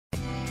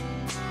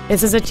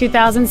This is a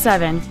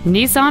 2007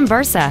 Nissan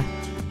Versa.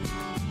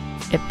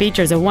 It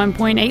features a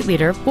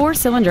 1.8-liter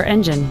four-cylinder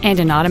engine and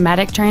an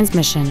automatic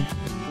transmission.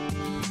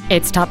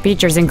 Its top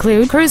features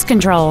include cruise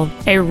control,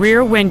 a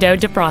rear window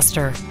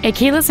defroster, a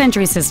keyless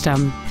entry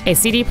system, a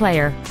CD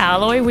player,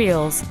 alloy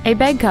wheels, a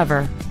bed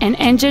cover, an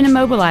engine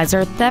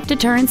immobilizer theft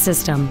deterrent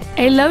system,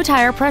 a low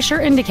tire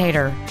pressure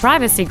indicator,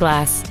 privacy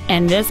glass,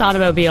 and this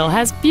automobile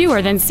has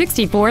fewer than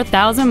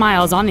 64,000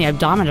 miles on the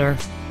odometer.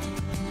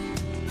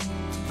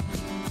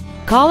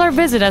 Call or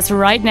visit us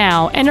right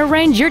now and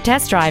arrange your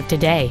test drive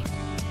today.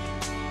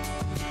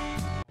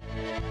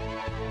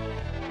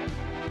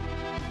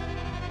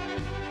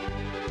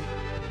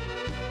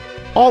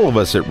 All of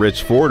us at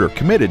Rich Ford are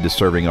committed to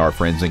serving our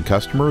friends and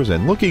customers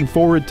and looking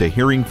forward to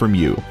hearing from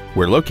you.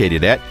 We're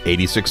located at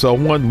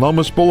 8601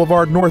 Lomas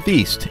Boulevard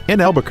Northeast in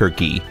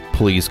Albuquerque.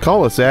 Please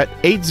call us at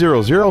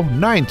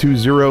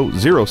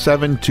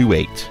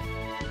 800-920-0728.